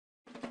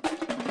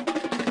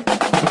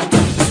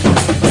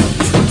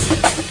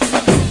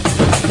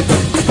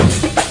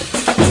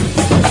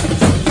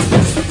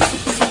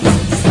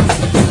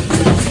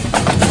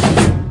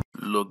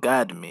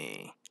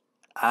Academy.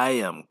 I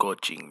am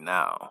coaching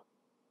now.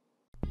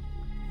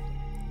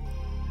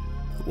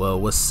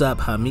 Well, what's up,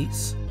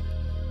 HAMIES?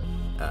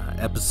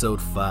 Episode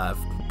 5,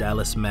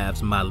 Dallas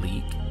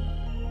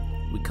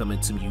MavsMyLeague. We coming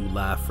to you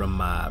live from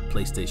my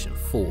PlayStation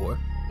 4.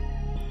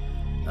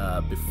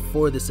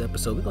 Before this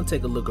episode, we're going to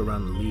take a look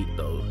around the league,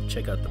 though.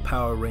 Check out the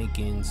power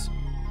rankings,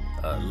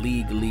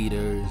 league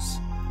leaders,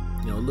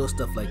 little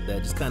stuff like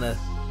that. Just kind of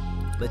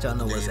let y'all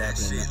know what's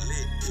happening,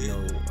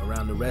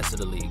 around the rest of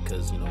the league.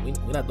 Because,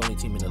 we're not the only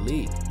team in the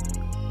league.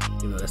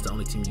 That's the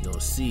only team you're going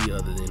to see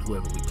other than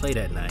whoever we play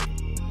that night.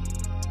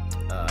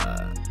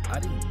 I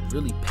didn't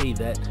really pay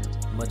that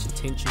much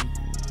attention.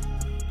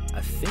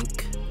 I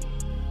think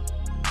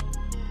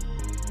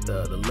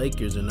the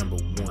Lakers are number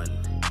 1.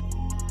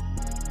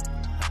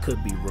 I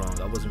could be wrong.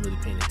 I wasn't really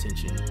paying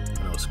attention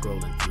when I was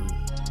scrolling through.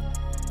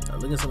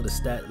 Looking at some of the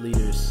stat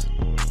leaders,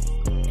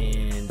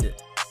 and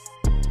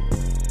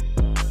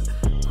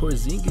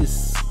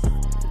Porzingis,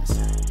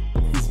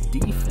 his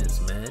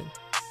defense, man.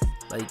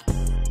 Like,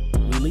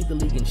 we lead the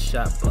league in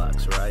shot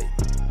blocks, right?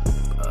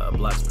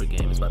 Blocks per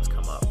game is about to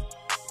come up.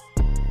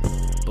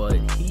 But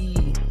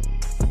he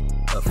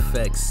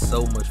affects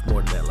so much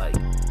more than that. Like,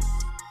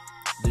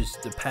 there's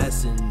the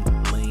passing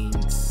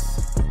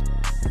lanes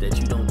that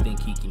you don't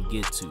think he can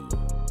get to.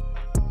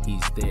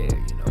 He's there,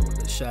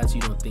 The shots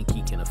you don't think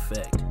he can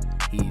affect,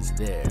 he's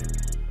there.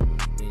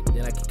 And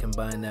then I can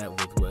combine that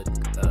with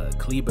what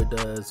Kleber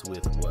does,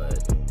 with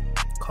what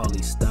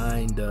Cauley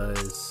Stein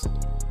does,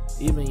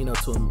 even,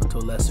 to a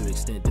lesser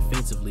extent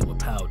defensively what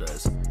Powell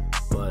does.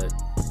 But,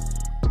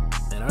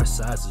 man, our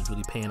size is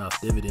really paying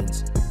off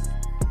dividends.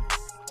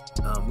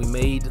 We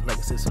made, like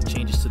I said, some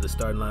changes to the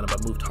starting lineup.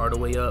 I moved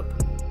Hardaway up,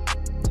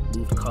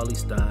 moved Cauley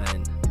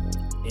Stein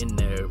in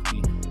there.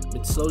 We've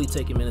been slowly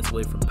taking minutes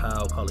away from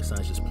Powell. Cauley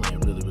Stein's just playing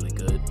really, really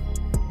good.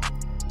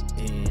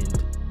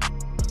 And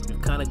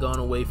we've kind of gone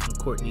away from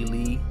Courtney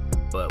Lee,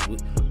 but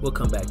we'll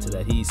come back to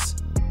that. He's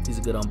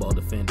a good on-ball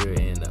defender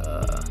and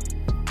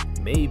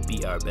may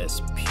be our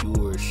best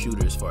pure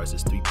shooter as far as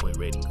his three-point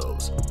rating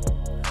goes.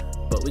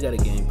 But we got a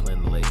game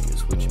plan the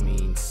Lakers, which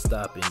means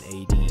stopping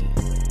AD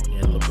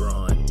and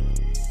LeBron.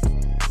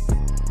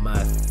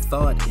 My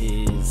thought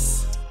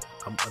is,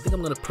 I think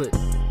I'm going to put,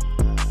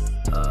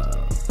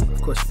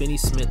 of course,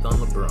 Finney-Smith on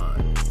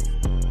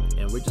LeBron.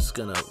 And we're just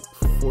going to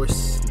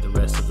force the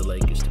rest of the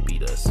Lakers to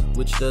beat us,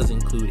 which does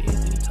include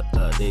Anthony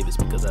Davis,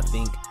 because I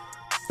think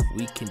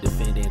we can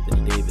defend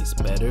Anthony Davis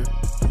better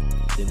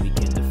than we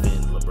can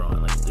defend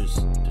LeBron. Like,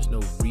 there's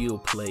no real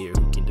player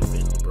who can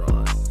defend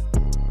LeBron.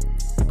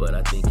 But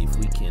I think if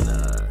we can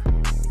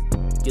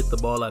get the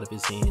ball out of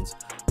his hands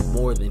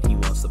more than he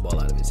wants the ball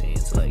out of his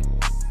hands. Like,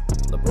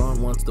 LeBron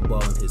wants the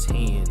ball in his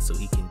hands so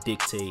he can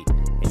dictate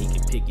and he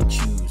can pick and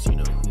choose,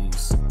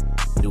 who's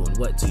doing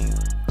what to you.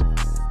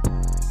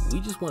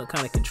 We just want to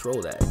kind of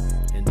control that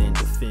and then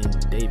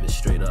defend Davis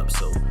straight up.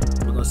 So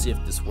we're going to see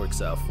if this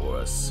works out for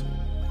us.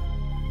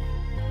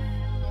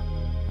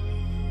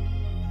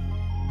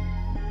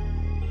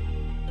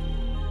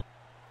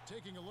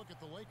 Taking a look at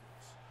the Lakers.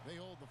 They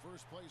hold the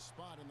first place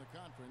spot in the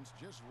conference,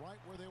 just right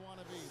where they want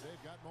to be.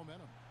 They've got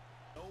momentum.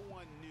 No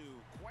one knew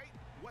quite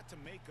what to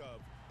make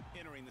of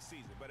entering the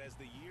season, but as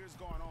the years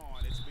gone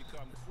on, it's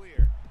become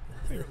clear.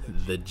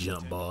 The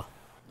jump ball.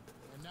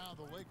 And now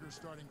the Lakers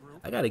starting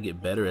group. I got to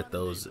get better at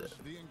those.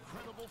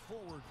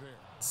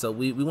 So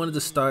we wanted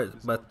to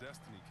start by,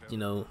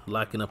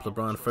 locking up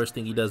LeBron. First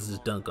thing he does is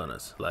dunk on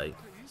us. Like,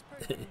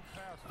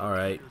 all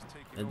right.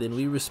 And then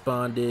we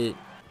responded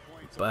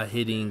by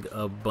hitting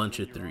a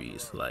bunch of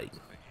threes. Like,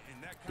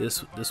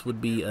 this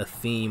would be a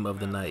theme of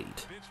the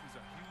night.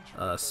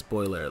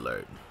 Spoiler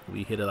alert.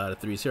 We hit a lot of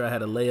threes. Here I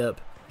had a layup,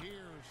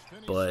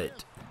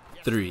 but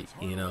 3,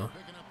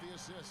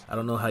 I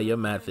don't know how your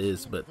math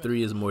is, but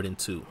 3 is more than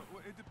 2.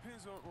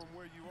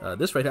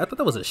 This right here, I thought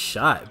that was a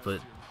shot, but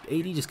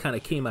AD just kind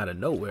of came out of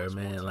nowhere,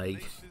 man.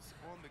 Like,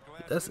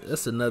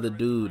 that's another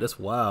dude. That's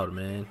wild,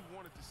 man.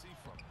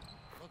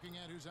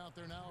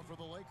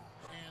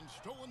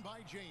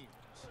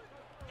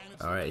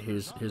 All right,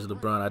 here's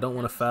LeBron. I don't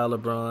want to foul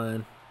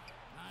LeBron.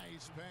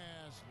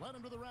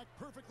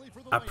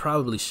 I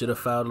probably should have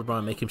fouled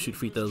LeBron, make him shoot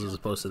free throws as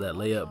opposed to that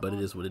layup, but it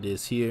is what it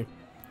is here.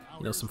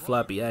 Some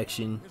floppy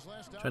action,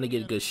 trying to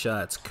get good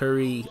shots.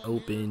 Curry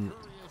open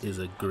is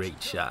a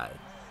great shot.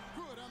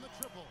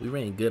 We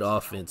ran good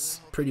offense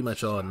pretty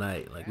much all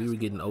night. Like, we were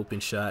getting open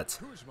shots.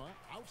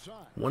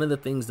 One of the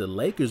things the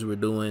Lakers were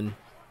doing,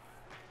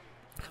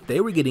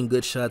 they were getting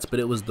good shots, but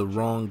it was the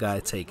wrong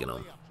guy taking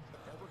them.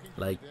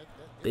 Like,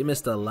 they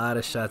missed a lot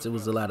of shots. It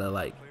was a lot of,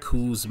 like,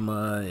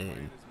 Kuzma,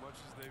 and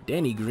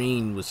Danny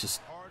Green was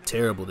just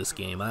terrible this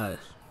game. I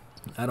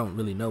don't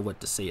really know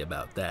what to say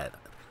about that,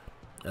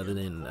 other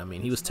than,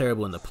 he was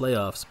terrible in the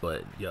playoffs,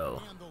 but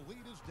yo,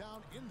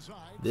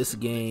 this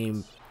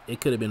game, it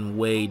could have been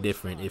way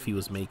different if he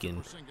was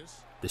making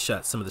the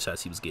shots, some of the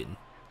shots he was getting,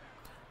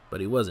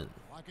 but he wasn't.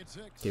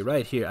 Okay,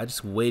 right here, I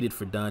just waited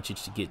for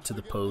Doncic to get to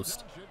the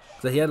post,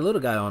 so he had a little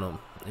guy on him,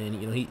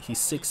 and he's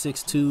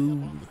 6'6",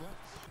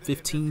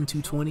 215,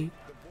 220.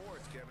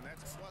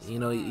 You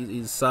know,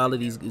 he's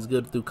solid. He's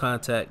good through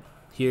contact.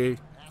 Here,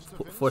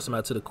 force him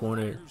out to the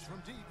corner.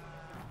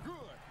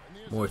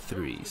 More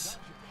threes.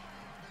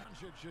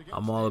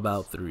 I'm all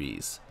about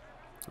threes.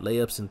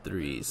 Layups and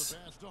threes.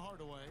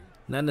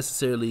 Not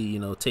necessarily, you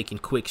know, taking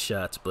quick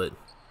shots, but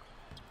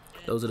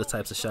those are the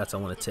types of shots I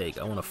want to take.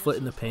 I want a foot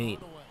in the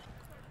paint,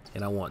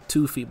 and I want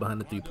 2 feet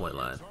behind the three-point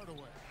line.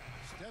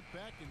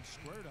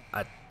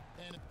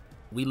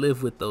 We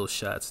live with those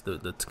shots.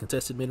 The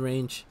contested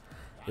mid-range,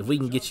 if we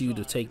can get you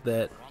to take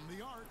that,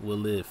 we'll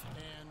live.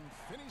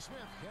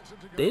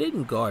 They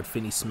didn't guard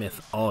Finney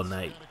Smith all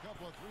night.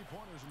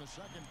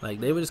 Like,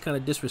 they were just kind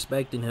of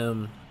disrespecting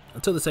him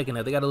until the second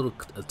half. They got a little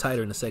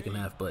tighter in the second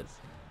half, but,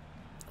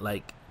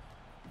 like,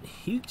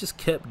 he just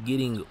kept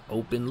getting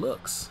open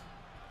looks.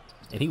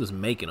 And he was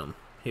making them.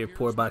 Here,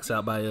 poor box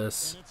out by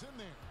us.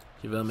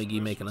 JaVale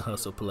McGee making a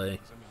hustle play.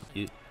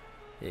 You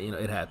know,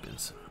 it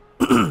happens.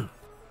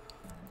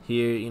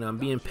 Here, you know, I'm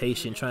being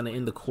patient, trying to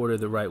end the quarter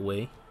the right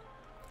way.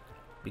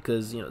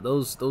 Because, you know,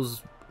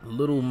 those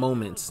little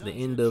moments, the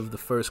end of the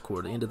first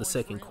quarter, the end of the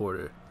second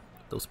quarter,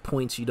 those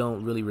points you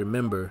don't really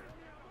remember,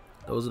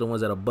 those are the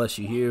ones that'll bust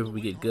you. Here,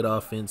 we get good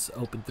offense,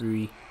 open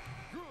three.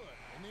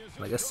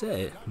 Like I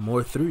said,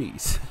 more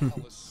threes.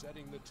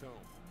 Setting the tone.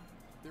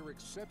 Their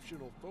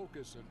exceptional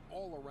focus and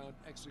all-around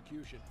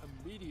execution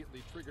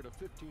immediately triggered a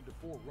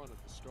 15-4 run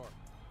at the start.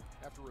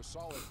 After a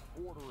solid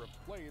quarter of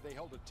play, they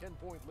held a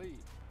 10-point lead.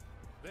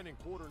 Then in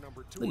quarter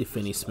number 2, look at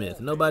Finney Smith.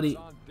 Nobody.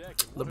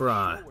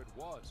 LeBron.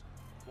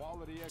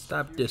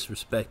 Stop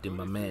disrespecting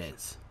my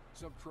mans.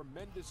 Some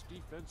tremendous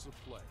defensive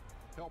play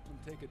helped them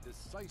take a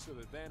decisive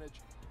advantage,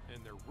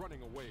 and they're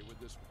running away with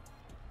this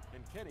one.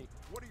 And Kenny,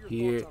 what are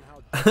your thoughts on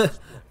how Dallas played?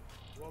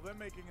 Well, they're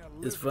making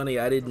a It's funny,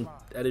 I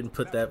didn't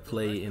put that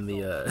play in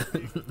the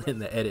in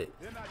the edit.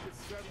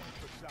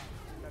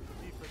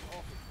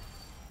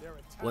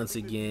 Once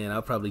again,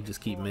 I'll probably just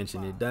keep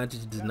mentioning it.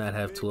 Doncic does not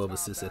have 12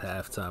 assists at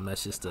halftime.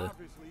 That's just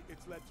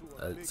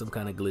some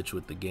kind of glitch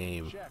with the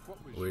game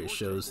where it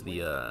shows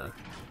the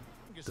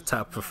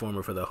top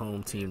performer for the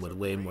home team with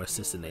way more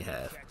assists than they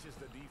have.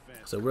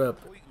 So we're up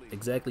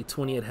exactly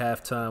 20 at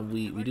halftime.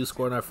 We do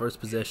score on our first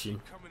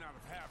possession,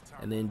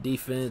 and then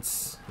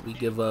defense, we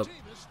give up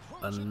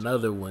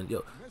another one.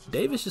 Yo,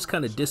 Davis just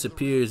kind of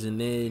disappears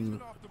and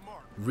then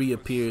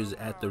reappears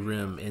at the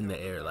rim in the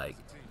air. Like,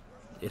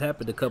 it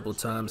happened a couple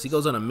times. He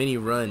goes on a mini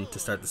run to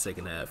start the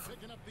second half,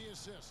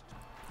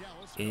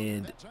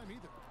 and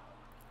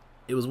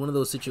it was one of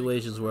those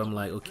situations where I'm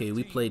like, okay,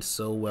 we played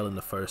so well in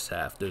the first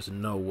half. There's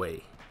no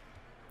way.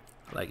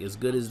 Like, as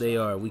good as they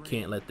are, we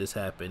can't let this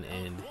happen,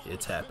 and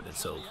it's happening.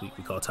 So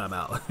we call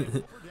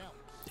timeout.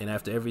 And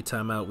after every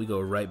timeout, we go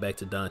right back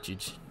to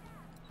Doncic.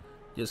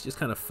 Just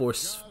kind of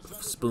force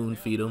spoon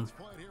feed him.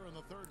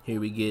 Here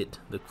we get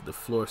the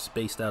floor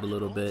spaced out a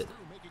little bit,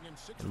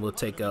 and we'll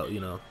take out, you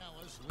know,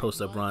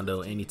 post up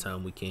Rondo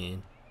anytime we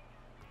can.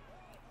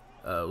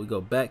 We go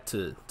back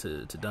to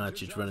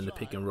Doncic running the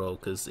pick and roll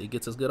because it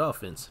gets us good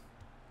offense.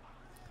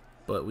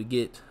 But we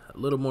get a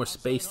little more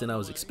space than I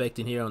was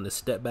expecting here on the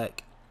step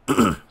back.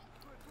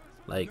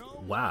 Like,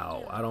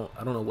 wow, I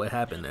don't know what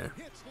happened there.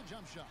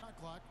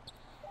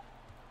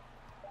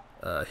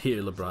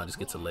 Here LeBron just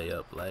gets a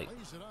layup. Like,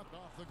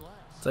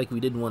 it's like we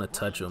didn't want to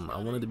touch him. I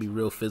wanted to be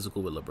real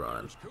physical with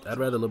LeBron. I'd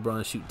rather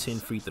LeBron shoot 10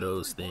 free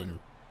throws than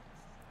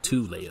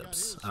 2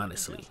 layups,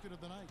 honestly.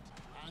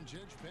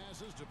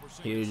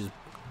 Here, just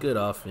good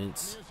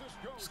offense.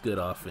 Just good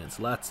offense.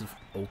 Lots of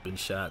open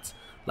shots.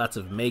 Lots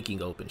of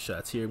making open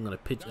shots. Here, I'm going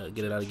to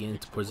get it out again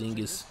to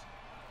Porzingis.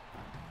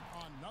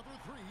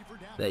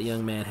 That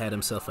young man had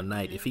himself a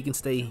night. If he can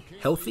stay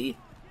healthy,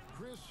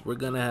 we're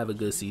going to have a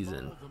good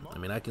season. I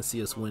mean, I can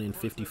see us winning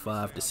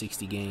 55 to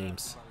 60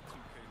 games.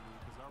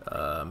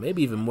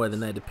 Maybe even more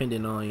than that,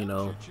 depending on, you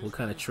know, what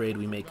kind of trade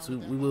we make. So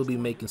we will be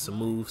making some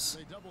moves.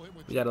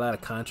 We got a lot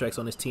of contracts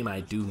on this team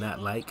I do not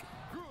like.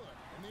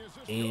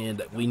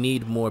 And we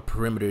need more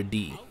perimeter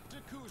D.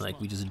 Like,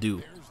 we just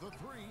do.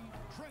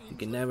 We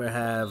can never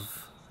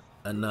have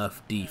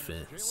enough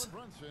defense.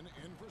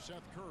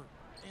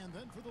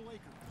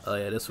 Oh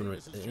yeah, this one,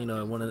 you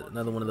know,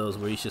 another one of those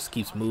where he just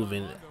keeps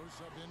moving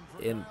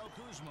and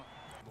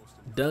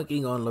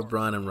dunking on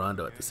LeBron and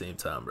Rondo at the same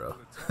time, bro.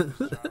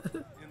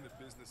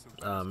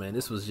 Oh man,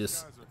 this was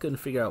just, couldn't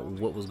figure out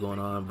what was going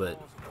on,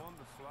 but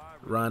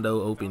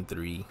Rondo open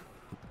 3.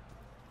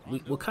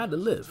 We'll kind of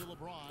live.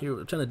 Here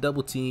we're trying to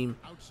double team,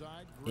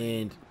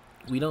 and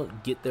we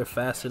don't get there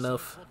fast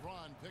enough,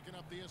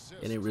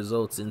 and it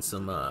results in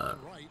some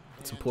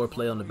poor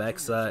play on the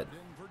backside.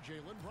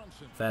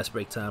 Fast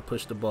break time,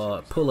 push the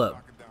ball, pull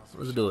up.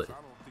 Let's do it.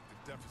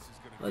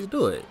 Let's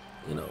do it.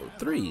 You know,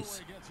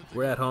 threes.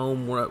 We're at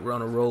home. We're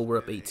on a roll. We're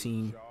up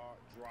 18.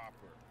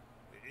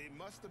 It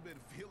must have been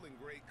feeling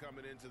great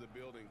coming into the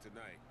building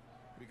tonight,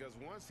 because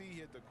once he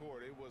hit the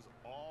court, it was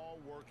all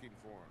working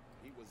for him.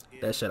 He was in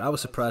that shot, I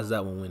was surprised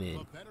that one went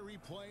in,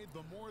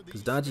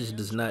 because Doncic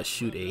does not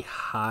shoot a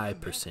high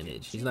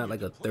percentage. He's not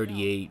like a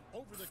 38,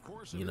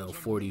 you know,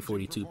 40,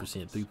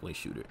 42% three-point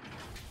shooter.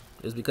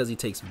 is because he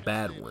takes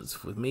bad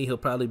ones. With me, he'll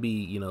probably be,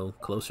 you know,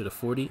 closer to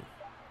 40.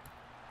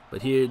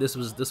 But here, this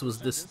was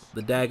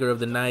the dagger of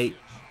the night.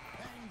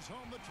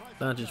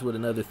 Doncic with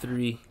another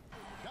 3.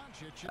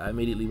 I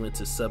immediately went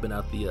to subbing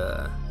out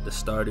the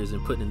starters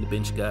and putting in the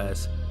bench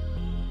guys.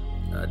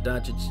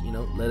 Doncic, you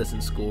know, led us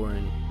in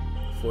scoring,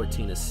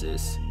 14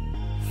 assists.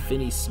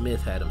 Finney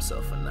Smith had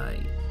himself a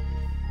night.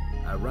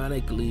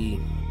 Ironically,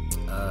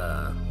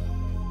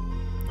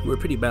 we were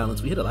pretty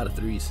balanced. We hit a lot of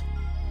 3s,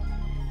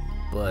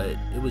 but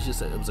it was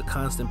just a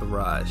constant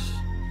barrage.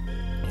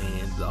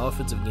 And the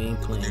offensive game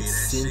plan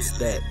since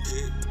that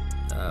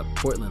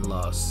Portland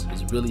loss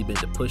has really been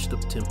to push the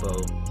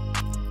tempo,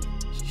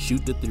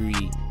 shoot the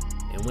 3,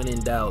 and when in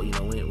doubt, you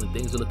know, when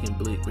things are looking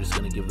bleak, we're just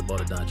gonna give the ball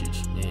to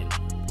Doncic and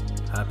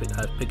high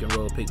pick and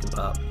roll, pick and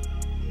pop,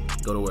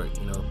 go to work.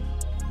 You know,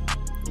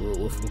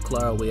 we'll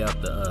claw our way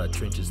out the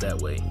trenches that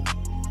way.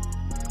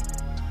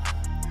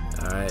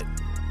 All right.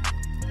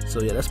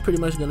 So yeah, that's pretty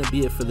much gonna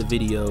be it for the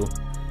video.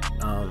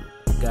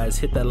 Guys,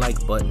 hit that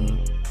like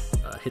button,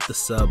 hit the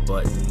sub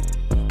button,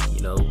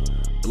 you know,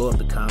 blow up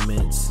the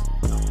comments.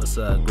 Let's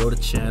grow the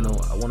channel.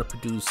 I want to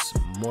produce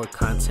more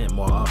content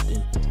more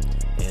often,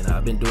 and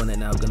I've been doing that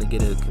now. I'm gonna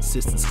get a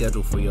consistent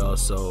schedule for y'all.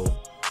 So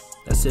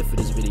that's it for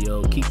this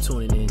video. Keep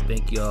tuning in.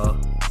 Thank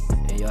y'all,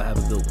 and y'all have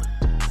a good one.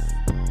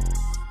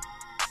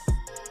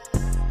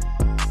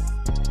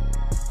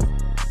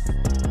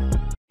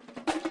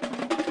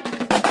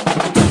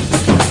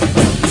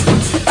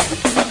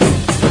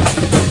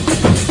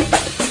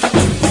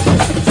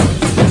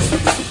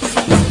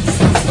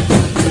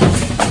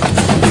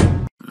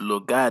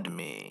 Look at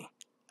me.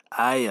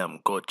 I am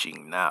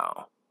coaching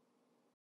now.